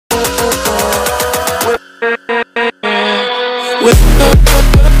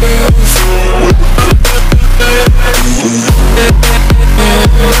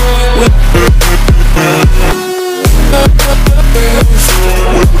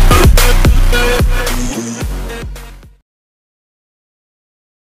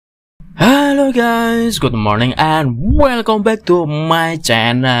Hello guys, good morning and welcome back to my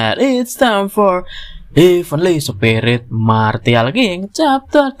channel. It's time for Heavenly Spirit Martial King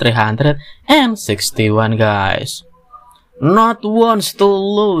chapter 361 guys. Not wants to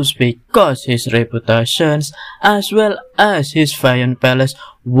lose because his reputations as well as his Faiyon Palace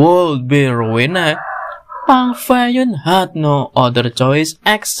would be ruined. Pang Faiyon had no other choice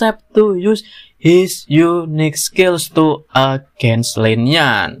except to use his unique skills to against Lin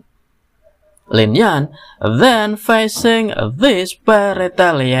Yan. Lin Yan, then facing this by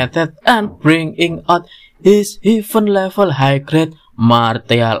retaliated and bringing out his even level high-grade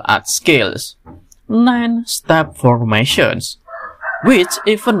martial arts skills, 9-step formations, which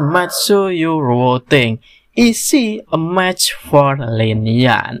even made Suyu Ruo think, is he a match for Lin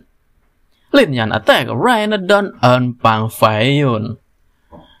Yan? Lin Yan attacked right down on Pang Faiyon.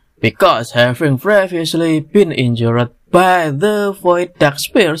 Because having previously been injured by the Void Dark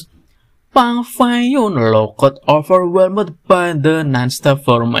Spears, Pang Faiyon looked overwhelmed by the non-stop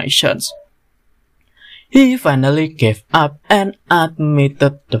formations. He finally gave up and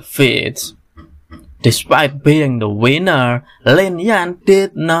admitted defeat. Despite being the winner, Lin Yan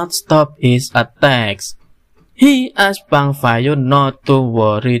did not stop his attacks. He asked Pang Faiyon not to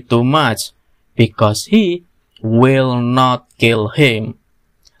worry too much, because he will not kill him.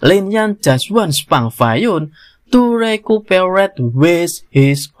 Lin Yan just wants Pang Faiyon to recuperate with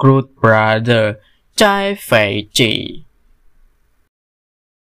his crude brother, Chai Fei Chi.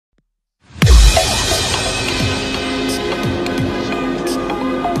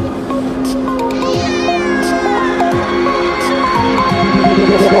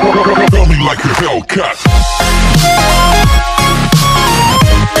 Tell me like a Hellcat.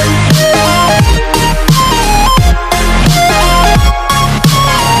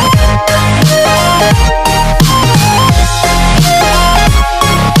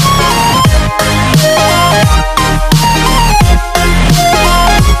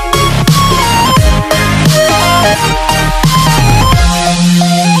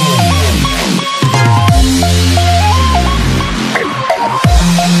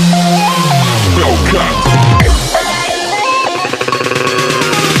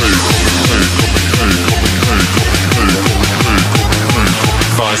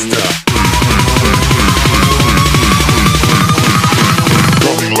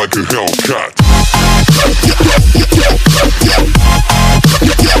 Like a Hellcat.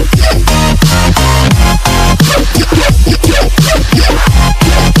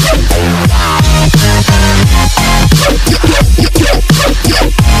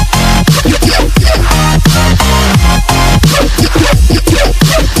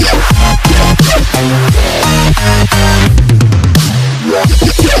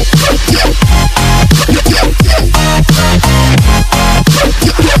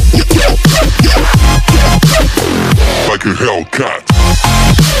 Like a Hellcat.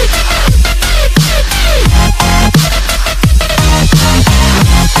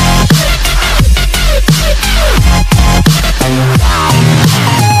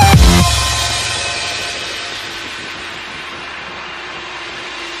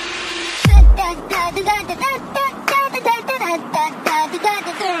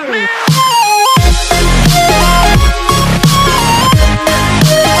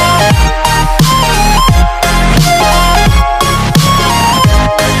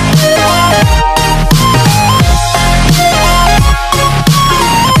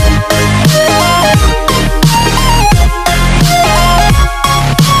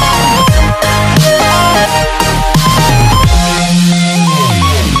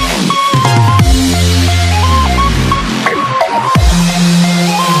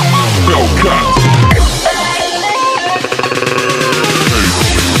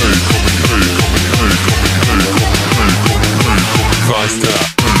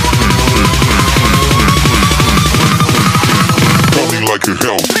 Like a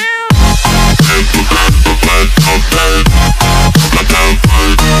hell.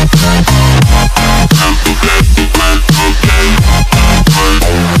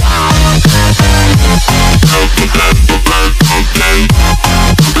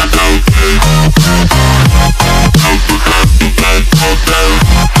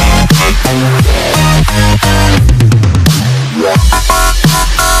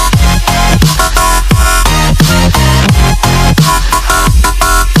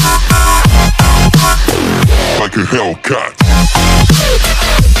 Like a Hellcat.